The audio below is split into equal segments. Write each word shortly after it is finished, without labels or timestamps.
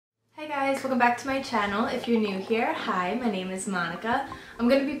guys, welcome back to my channel. If you're new here, hi, my name is Monica. I'm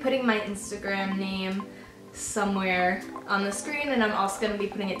going to be putting my Instagram name somewhere on the screen, and I'm also going to be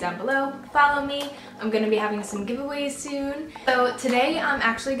putting it down below. Follow me. I'm going to be having some giveaways soon. So today I'm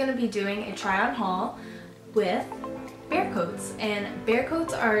actually going to be doing a try-on haul with bear coats, and bear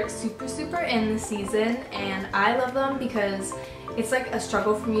coats are super in the season, and I love them because it's like a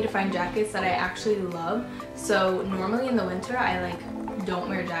struggle for me to find jackets that I actually love. So normally in the winter I don't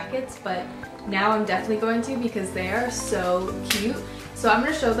wear jackets, but now I'm definitely going to because they are so cute. So I'm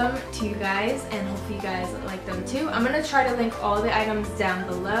going to show them to you guys, and hopefully you guys like them too. I'm going to try to link all the items down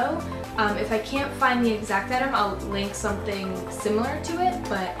below. If I can't find the exact item, I'll link something similar to it.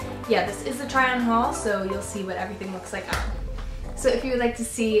 But yeah, this is a try-on haul, so you'll see what everything looks like on. So if you would like to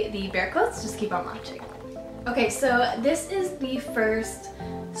see the bear coats, just keep on watching. Okay, so this is the first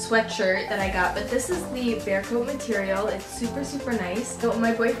sweatshirt that I got, but this is the bear coat material. It's super nice. So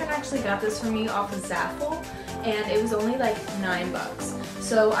my boyfriend actually got this for me off of Zaful, and it was only like $9.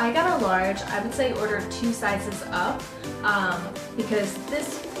 So I got a large. I would say order 2 sizes up because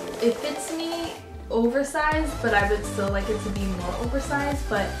it fits me oversized, but I would still like it to be more oversized.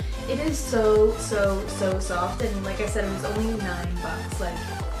 But it is so soft, and like I said, it was only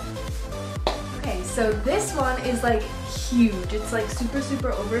 $9. Okay, so this one is like huge. It's like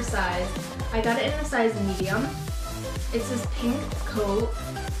super oversized. I got it in a size medium. It's this pink coat.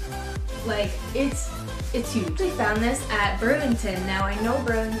 Like it's huge. I found this at Burlington. Now I know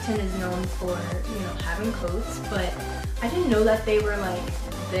Burlington is known for, having coats, but I didn't know that they were like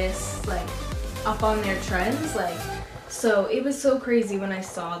this, like up on their trends. So it was so crazy when I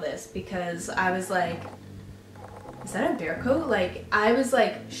saw this because I was like, is that a bear coat? Like, I was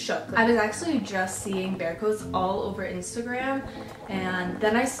like shook. I was actually just seeing bear coats all over Instagram, and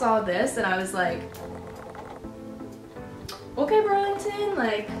then I saw this and I was like, okay, Burlington,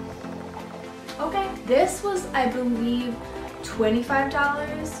 like, okay. This was, I believe,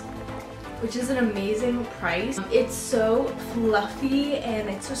 $25, which is an amazing price. It's so fluffy and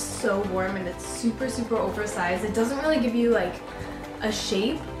it's just so warm, and it's super oversized. It doesn't really give you like a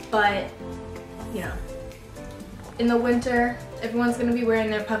shape, but in the winter, everyone's gonna be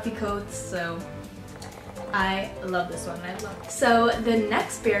wearing their puffy coats, so I love this one. I love it. So the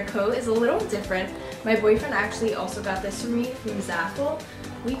next bear coat is a little different. My boyfriend actually also got this for me from Zaful.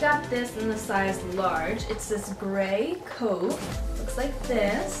 We got this in the size large. It's this gray coat, looks like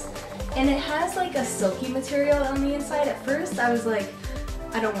this, and it has like a silky material on the inside. At first I was like,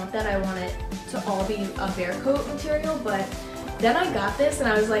 I don't want that, I want it to all be a bear coat material, but then I got this and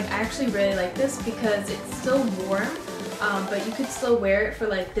I was like, I actually really like this because it's still warm, but you could still wear it for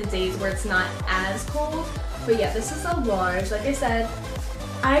like the days where it's not as cold. But yeah, this is a large. Like I said,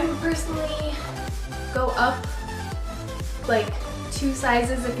 I would personally go up like 2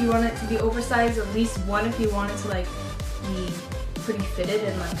 sizes if you want it to be oversized, at least 1 if you want it to like be pretty fitted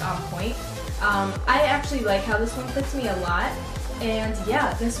and like on point. I actually like how this one fits me a lot. And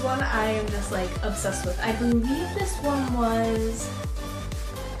yeah, this one I am just like obsessed with. I believe this one was,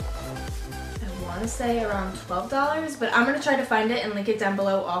 I want to say around $12, but I'm going to try to find it and link it down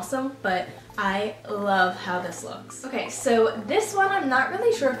below also, but I love how this looks. Okay, so this one I'm not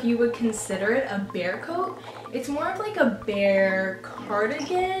really sure if you would consider it a bear coat. It's more of like a bear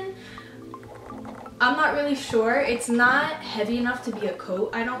cardigan. I'm not really sure. It's not heavy enough to be a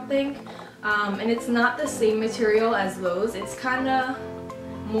coat, I don't think. And it's not the same material as those. It's kind of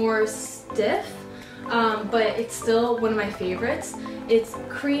more stiff, but it's still one of my favorites. It's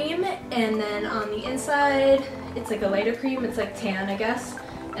cream, and then on the inside it's like a lighter cream. It's like tan, I guess,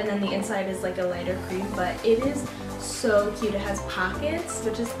 and then the inside is like a lighter cream, but it is so cute. It has pockets,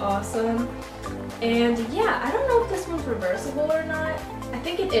 which is awesome. And yeah, I don't know if this one's reversible or not. I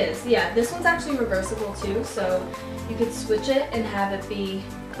think it is. Yeah, this one's actually reversible too, so you could switch it and have it be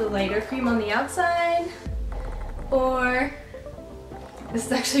the lighter cream on the outside, or this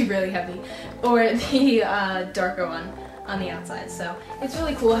is actually really heavy, or the darker one on the outside. So it's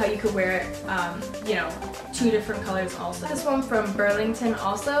really cool how you could wear it 2 different colors also. This one from Burlington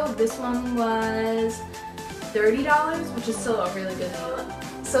also, this one was $30, which is still a really good deal.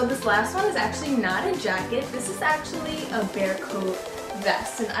 So this last one is actually not a jacket. This is actually a bear coat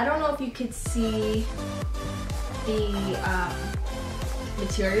vest, and I don't know if you could see the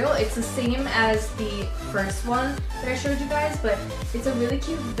material. It's the same as the first one that I showed you guys, but it's a really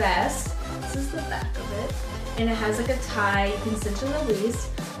cute vest. This is the back of it, and it has like a tie. You can cinch in the waist.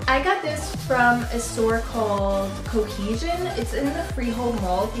 I got this from a store called Cohesion. It's in the Freehold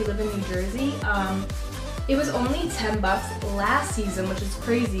Mall if you live in New Jersey. It was only $10 last season, which is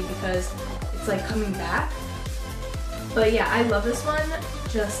crazy because it's like coming back. But yeah, I love this one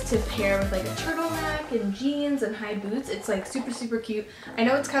just to pair with like a turtleneck and jeans and high boots. It's like super cute. I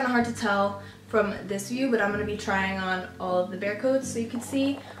know it's kind of hard to tell from this view, but I'm going to be trying on all of the bear coats so you can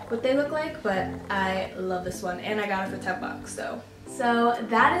see what they look like, but I love this one and I got it for 10 bucks. So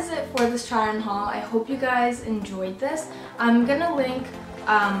that is it for this try on haul. I hope you guys enjoyed this. I'm going to link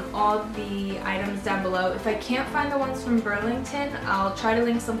all the items down below. If I can't find the ones from Burlington, I'll try to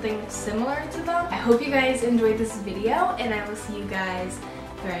link something similar to them. I hope you guys enjoyed this video and I will see you guys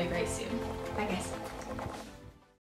very soon. Bye guys.